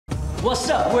What's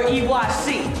up? We're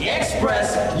E.Y.C.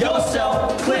 Express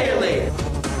yourself clearly.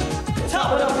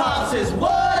 Top of the Pops is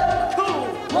what? Cool.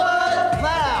 What?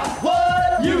 Loud.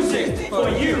 What? Music for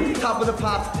you. Top of the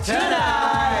Pops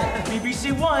tonight.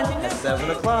 BBC One at 7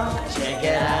 o'clock. Check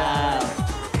it out.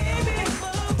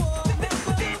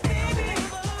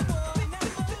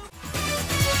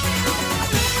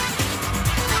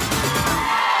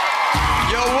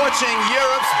 You're watching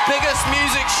Europe's biggest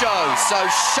music show, so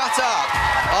shut up.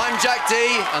 I'm Jack D,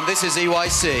 and this is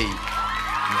E.Y.C.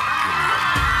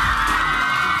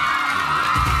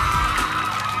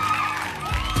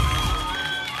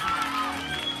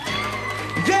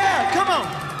 Yeah, come on.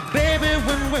 Baby,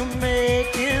 when we're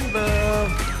making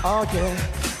love, oh yeah,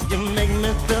 you make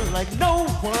me feel like no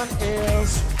one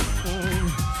else.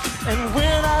 And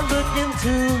when I look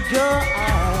into your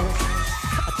eyes,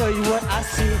 I tell you what I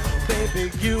see,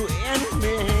 baby, you and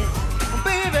me.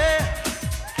 Baby,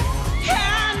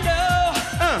 I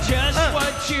know just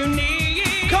what you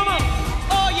need. Come on.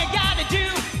 All you gotta do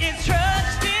is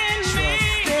trust in me.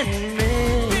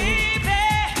 Baby,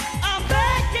 I'm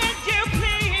begging you,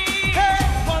 please. Hey.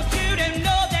 Want you to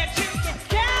know that you can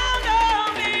count on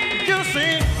me. You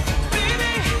see,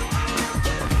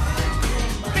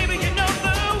 Baby, you're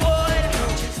number one.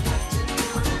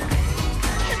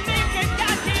 You make it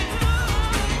got you.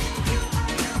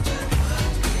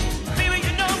 Baby,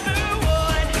 you're number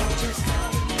one.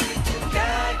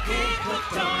 Got me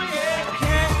hooked on you. I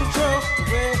can't control the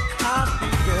way I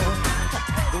feel.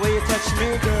 The way you touch me,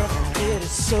 girl, it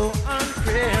is so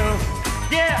unreal.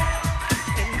 Yeah,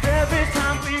 and every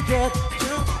time we get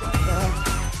together,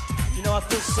 you know I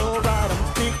feel so right.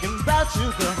 I'm thinking about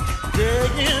you, girl,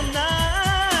 day and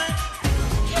night.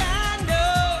 I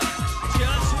know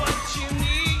just what you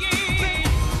need.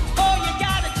 All you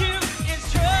gotta do is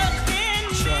trust in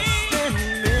me. Trust in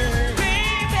me.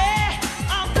 Baby,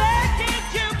 I'm begging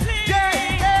you, please.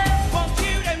 Yeah. Want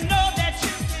you to know that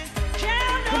you can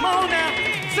count Come on on me. now,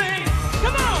 sing,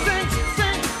 Come on. sing,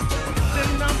 sing. The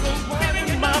number one, Baby,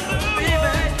 you're my number baby.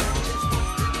 one.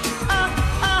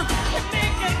 You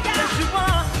make it got yes you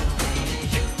are.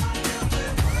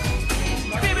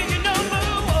 Baby, you're number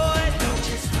one.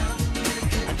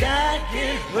 I got you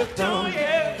hooked on you.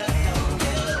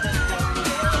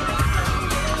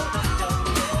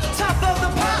 Top of the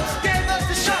Pops gave us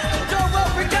a shot. Don't what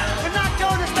we got, we're not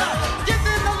gonna stop. Give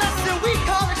them the lesson we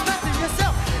call expressing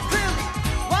yourself clearly.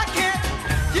 Why can't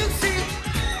you see?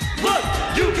 Look,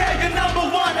 you gave your number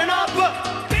one in our book.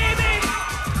 Baby,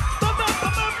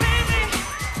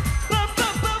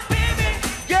 baby,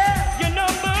 Yeah, you're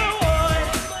number one.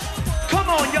 come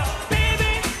on, y'all.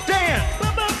 Baby, Dance.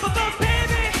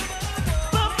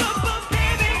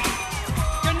 baby,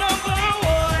 you're number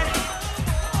one.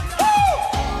 Woo!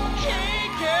 Hey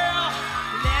girl,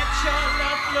 let your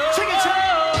love flow. Check it,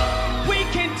 check We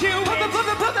can do it.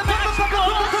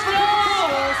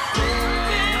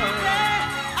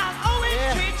 I'll always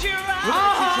Yeah. treat you right. We're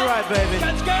gonna treat you right, baby.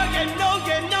 'Cause girl, you know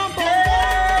you're number Yeah.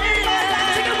 one.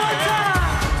 Take it one time.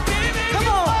 Baby, Come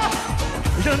on.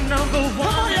 You're number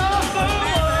one. number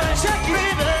one. Check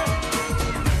it.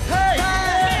 Hey.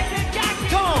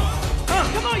 Come on.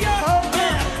 Come on, y'all. Oh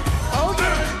yeah. Oh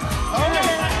yeah. Oh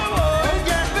yeah. Oh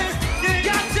yeah. You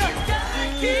got to.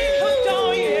 Keep hooked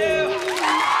on you.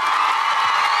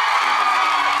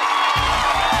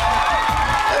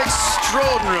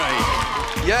 Extraordinary.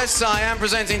 Yes, I am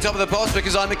presenting Top of the Pops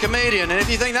because I'm a comedian, and if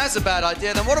you think that's a bad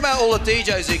idea, then what about all the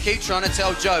DJs who keep trying to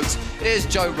tell jokes? Here's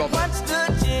Joe Roberts. What's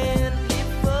the gently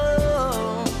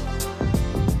flow?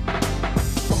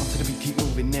 On to the beat, keep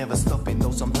moving, never stopping.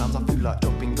 Though sometimes I feel like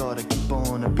dropping, gotta keep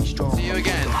on and be strong. See you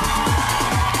again.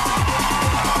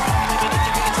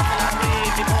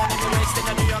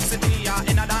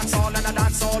 In a dance hall and a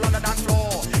dance hall on the dance floor.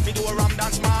 Me do a rum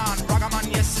dance man, ragga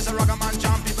man, yes, it's a ragga man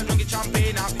jump. People drink it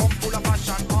champagne, I come full of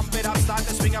passion, pump it up, start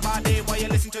to swing your body while you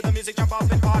listen to the music.